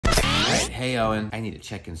Hey Owen, I need to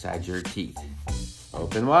check inside your teeth.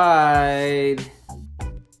 Open wide.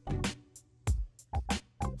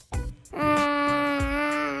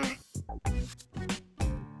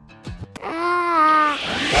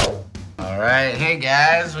 All right, hey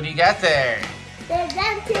guys, what do you got there? The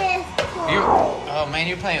dentist. Oh man,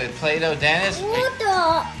 you're playing with Play-Doh, dentist?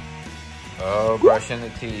 Goto. Oh, brushing the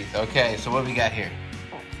teeth. Okay, so what do we got here?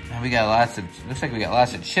 We got lots of, looks like we got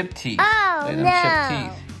lots of chipped teeth. Oh, Look at them no.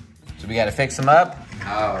 chipped teeth. So we gotta fix them up?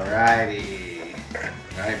 Alrighty.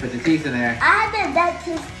 All right, put the teeth in there. I had the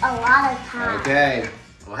dentist a lot of times. Okay.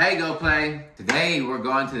 Well, hey, Go Play. Today we're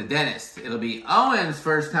going to the dentist. It'll be Owen's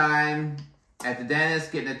first time at the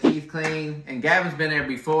dentist getting the teeth cleaned, and Gavin's been there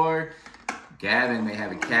before. Gavin may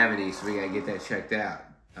have a cavity, so we gotta get that checked out.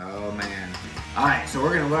 Oh man. All right, so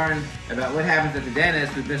we're gonna learn about what happens at the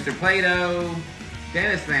dentist with Mr. Play-Doh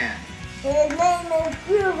Dentist Man. His name is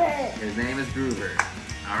Groover. His name is Groover.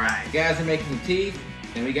 All right, guys are making the teeth,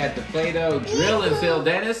 and we got the Play-Doh Drill and Fill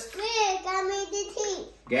Dentist. Quick, I made the teeth.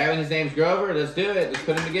 Gavin, his name's Grover. Let's do it. Let's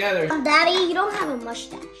put them together. Daddy, you don't have a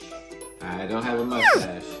mustache. I don't have a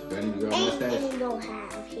mustache. Do I need to grow a mustache? And you don't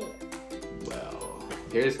have here. Well,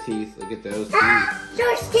 here's teeth. Look at those teeth. Ah,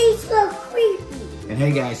 those teeth look creepy. And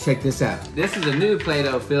hey guys, check this out. This is a new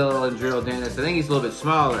Play-Doh Fill and Drill Dentist. I think he's a little bit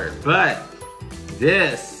smaller, but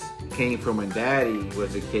this came from when Daddy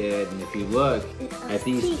was a kid. And if you look at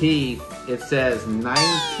these teeth, it says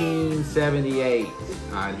 1978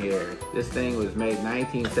 on here. This thing was made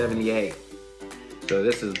 1978. So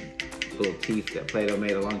this is little teeth that Play-Doh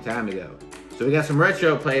made a long time ago. So we got some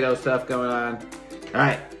retro Play-Doh stuff going on. All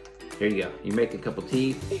right, here you go. You make a couple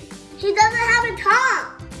teeth. He doesn't have a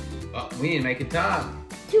tongue. Oh, we need to make a tongue.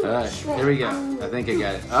 Too All right, short. here we go. I think I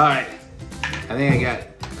got it. All right, I think I got it.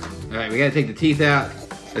 All right, we gotta take the teeth out.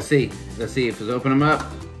 Let's see if it's open them up.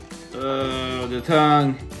 The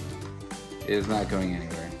tongue is not going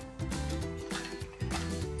anywhere.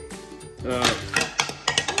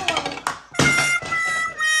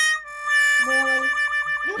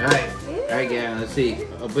 Really? All right, Gavin, let's see.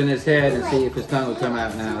 Open his head and see if his tongue will come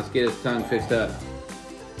out now. Let's get his tongue fixed up.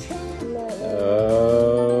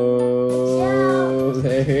 Oh,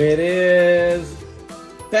 there it is.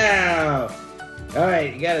 Pow! All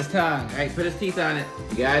right, you got his tongue. All right, put his teeth on it.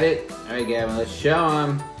 You got it? All right, Gavin, let's show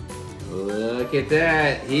him. Look at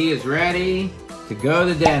that. He is ready to go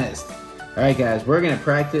to the dentist. All right, guys, we're gonna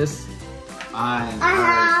practice on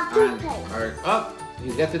toothpaste. Oh,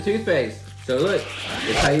 he's got the toothpaste. So look,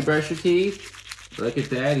 that's how you brush your teeth. Look at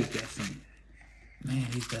that, he's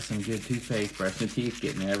got some good toothpaste. Brushing the teeth,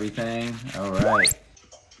 getting everything. All right.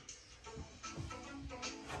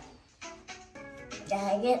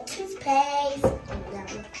 Gotta get toothpaste.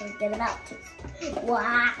 Never forget about toothpaste. Wah,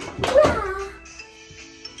 wah.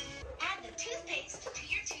 Add the toothpaste to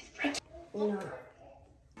your toothbrush. No.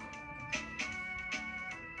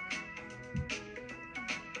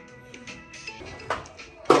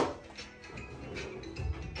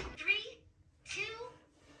 3, 2,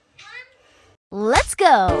 1. Let's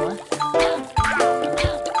go!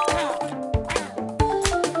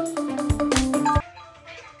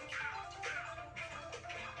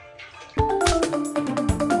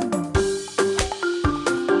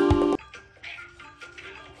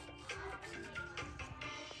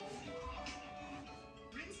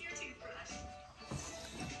 Rinse your toothbrush.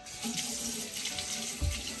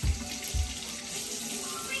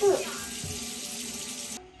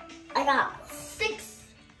 I got 6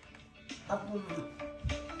 of them.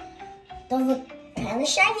 Those look kind of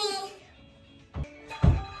shiny.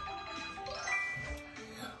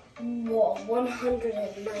 Whoa,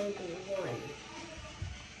 191.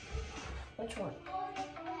 Which one?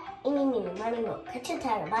 Eeny, meeny, miny, mo. Catch a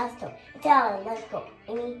tiger, last toe. Italian, let's go.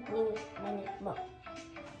 Eeny, meeny, miny, mo.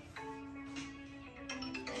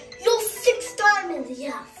 You're 6 diamonds,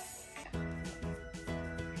 yes.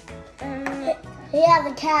 He has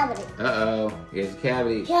a cavity. Uh-oh, he has a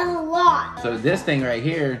cavity. He has a lot. So this thing right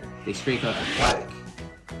here, they scrape out the plaque.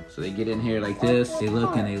 So they get in here like this, they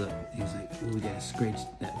look and they look. He's like, oh, we gotta scratch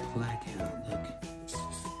that plaque out. Look,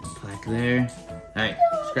 plaque there. All right,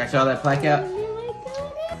 scratch all that plaque out.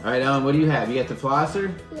 All right, Owen, what do you have? You got the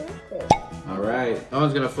flosser? All right,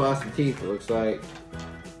 Owen's gonna floss the teeth, it looks like.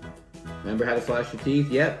 Remember how to floss your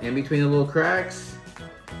teeth? Yep, in between the little cracks.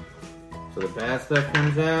 So the bad stuff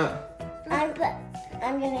comes out.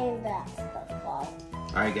 I'm gonna use that stuff off.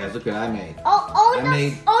 All right, guys, look what I made.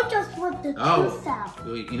 Just with the tooth out.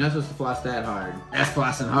 You're not supposed to floss that hard. That's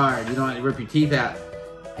flossing hard. You don't want to rip your teeth out.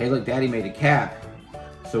 Hey, look, Daddy made a cap.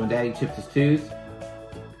 So when Daddy chipped his tooth,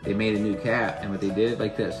 they made a new cap. And what they did,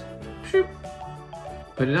 like this.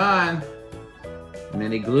 Put it on. And then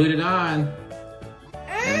they glued it on.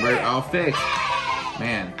 And we're all fixed.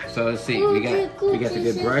 Man, so let's see. We got the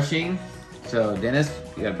good brushing. So Dennis,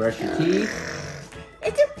 you gotta brush your teeth.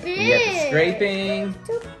 It's a big. You got the scraping.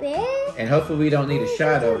 It's a big. And hopefully we don't need a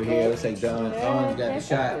shot over here. Looks like Owen's got the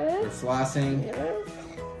shot for flossing.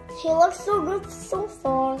 She looks so good so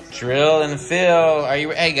far. Drill and fill.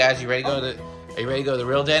 Hey guys, you ready to go to the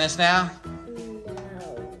real dentist now?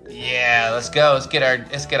 No. Yeah, let's go. Let's get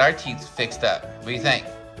our teeth fixed up. What do you think?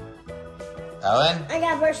 Owen? I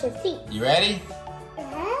gotta brush your teeth. You ready?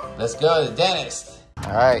 Let's go to the dentist.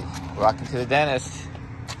 All right, walking to the dentist.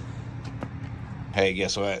 Hey,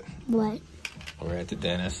 guess what? What? We're at the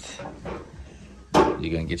dentist. You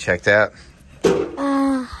gonna get checked out? See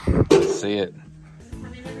it.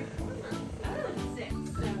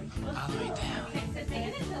 All the way down.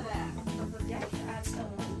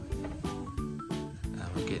 Now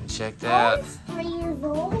we're getting checked out. I was 3 years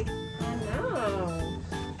old. I know.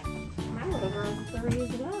 I would have gone 3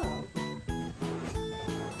 years ago.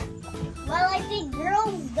 Well, I think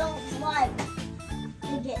girls don't like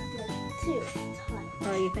to get their tooth touched.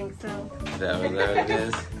 Oh, you think so? Is that what it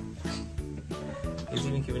is? He's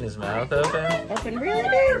even keeping his mouth open. Open really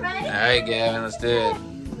big. All right, Gavin, let's do it.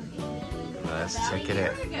 Let's check it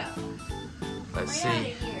out. Let's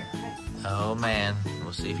see. Oh man,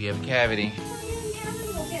 we'll see if you have a cavity.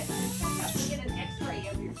 We'll get an x-ray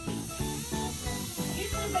of your teeth.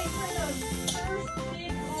 Usually they put those first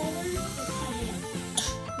big molars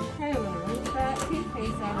Okay, I'm gonna rinse that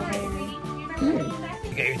toothpaste out of there.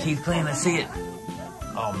 You got your teeth clean, let's see it.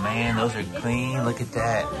 Oh man, those are clean, look at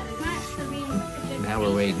that. Now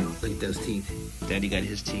we're waiting, look at those teeth. Daddy got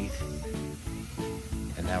his teeth.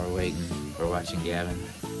 And now we're waiting, we're watching Gavin.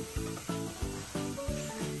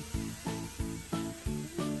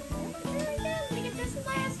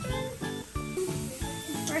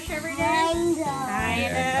 Brush every day. Kind of.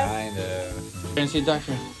 Yeah, kind of. Go and see the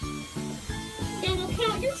doctor.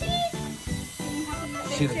 Count your teeth.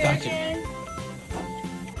 See the doctor.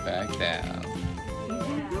 Back down.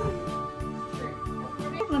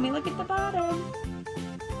 Let me look at the bottom.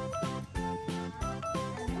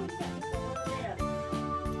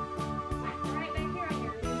 right back here on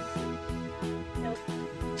your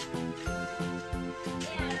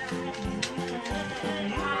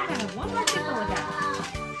One more tip to look at.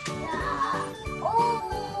 Oh.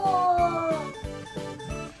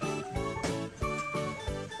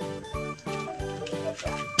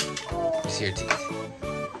 See your teeth.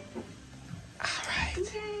 All right.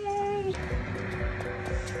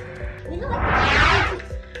 We don't like the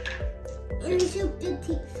teeth. We should do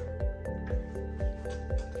teeth.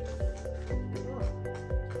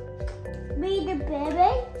 Me the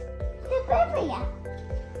baby. The baby, yeah.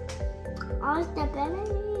 Oh, the baby.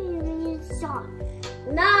 We need shot.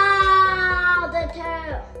 No, the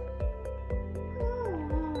tail.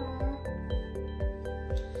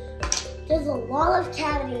 There's a lot of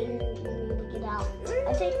cavities we need to get out. I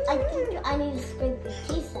think I need to scrape the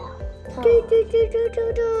teeth out.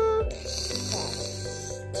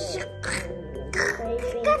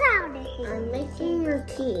 Get out of here. I'm making your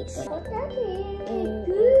teeth.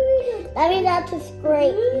 That means I have to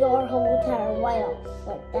scrape your whole entire white off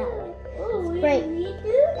like that way. Scrape.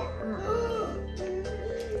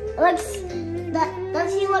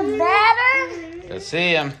 Does he look better? Let's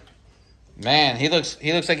see him. Man, he looks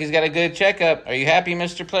like he's got a good checkup. Are you happy,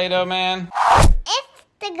 Mr. Play-Doh man? If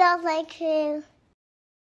the girls like you.